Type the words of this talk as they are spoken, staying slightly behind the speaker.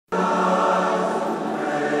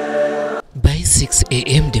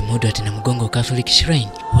a.m. the mood at Namugongo Catholic Shrine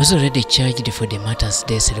was already charged for the Martyrs'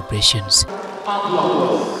 Day celebrations.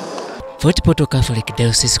 Fort Portal Catholic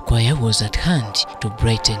Diocese Choir was at hand to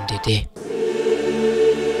brighten the day.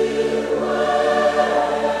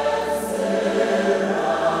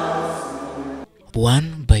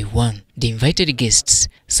 One by one, the invited guests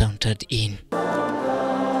sauntered in.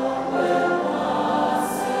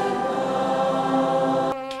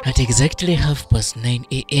 At exactly 9:30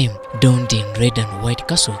 a.m., donned in red and white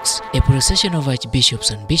cassocks, a procession of archbishops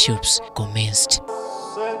and bishops commenced.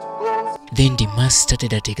 Then the mass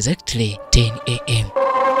started at exactly 10 a.m.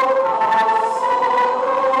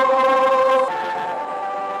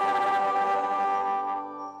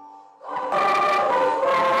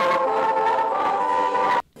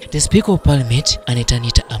 The Speaker of Parliament, an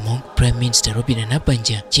eternity among Prime Minister Robin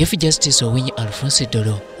Anabanja, Chief Justice Owiny Alphonse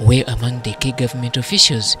Dolo were among the key government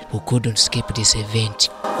officials who couldn't skip this event.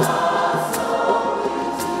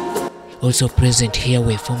 Also present here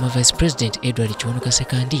were former Vice President Edward Chwonoka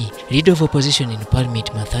Sekandi, Leader of Opposition in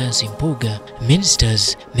Parliament Matthias Impuga,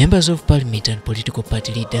 ministers, members of Parliament and political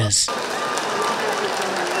party leaders.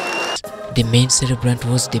 The main celebrant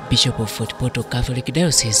was the Bishop of Fort Portal Catholic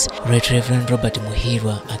Diocese, Right Reverend Robert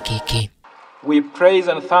Muhirwa Akiiki. We praise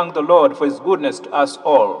and thank the Lord for His goodness to us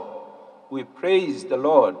all. We praise the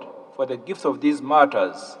Lord for the gift of these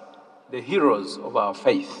martyrs, the heroes of our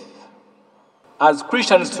faith. As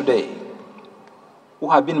Christians today,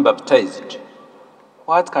 who have been baptized,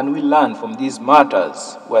 what can we learn from these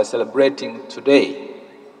martyrs we are celebrating today?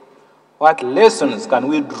 What lessons can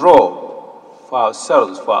we draw for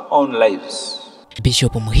ourselves, for our own lives?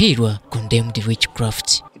 Bishop Muhirwa condemned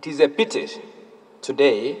witchcraft. It is a pity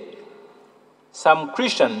today some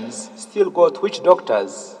Christians still go to witch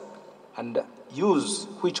doctors and use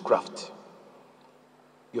witchcraft.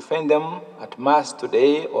 You find them at Mass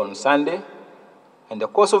today on Sunday, and in the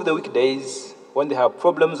course of the weekdays, when they have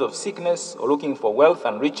problems of sickness or looking for wealth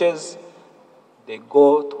and riches, they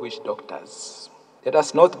go to witch doctors. Let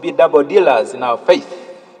us not be double dealers in our faith.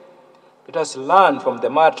 Let us learn from the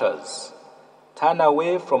martyrs. Turn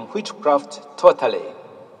away from witchcraft totally.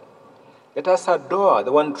 Let us adore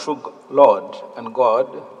the one true Lord and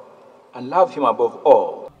God and love Him above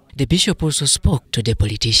all. The bishop also spoke to the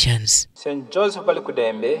politicians. St. Joseph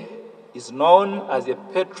Balikudembe is known as a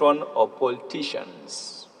patron of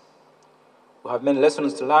politicians. We have many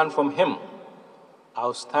lessons to learn from him,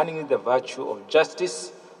 outstanding in the virtue of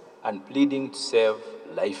justice and pleading to save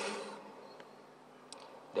life.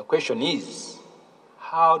 The question is,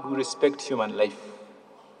 how do we respect human life?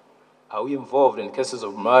 Are we involved in cases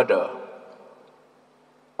of murder?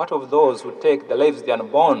 What of those who take the lives of the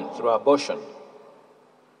unborn through abortion?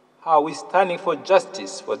 How are we standing for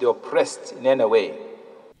justice for the oppressed in any way?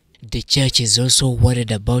 The church is also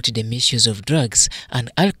worried about the misuse of drugs and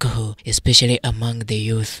alcohol, especially among the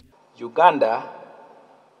youth. Uganda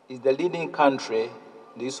is the leading country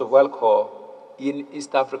in the use of alcohol in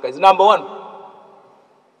East Africa. It's number one.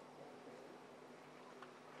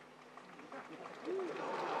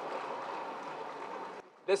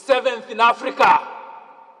 The 7th in Africa.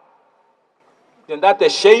 Isn't that a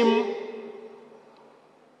shame?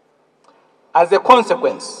 As a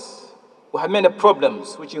consequence, we have many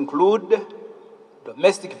problems which include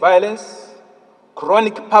domestic violence,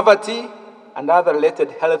 chronic poverty, and other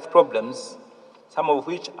related health problems, some of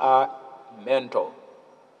which are mental.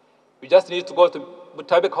 You just need to go to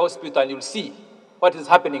Butabek Hospital and you'll see what is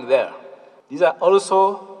happening there. These are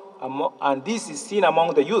also, and this is seen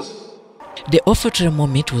among the youth. The offertory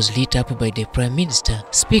moment was lit up by the Prime Minister,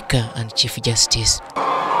 Speaker, and Chief Justice.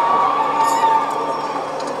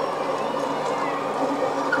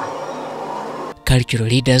 Cultural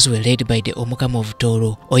leaders were led by the Omukama of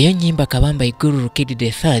Toro, Oyanyimba Kabamba Iguru Rukidi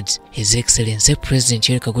III. His Excellency President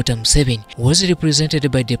Yoweri Kaguta Museveni was represented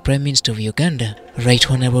by the Prime Minister of Uganda, Right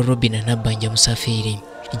Honorable Robin Anabanja Musafiri.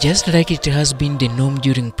 Just like it has been the norm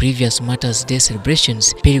during previous Martyrs' Day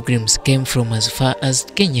celebrations, pilgrims came from as far as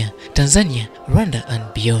Kenya, Tanzania, Rwanda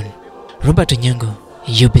and beyond. Robert Onyango,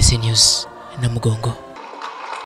 UBC News, Namugongo.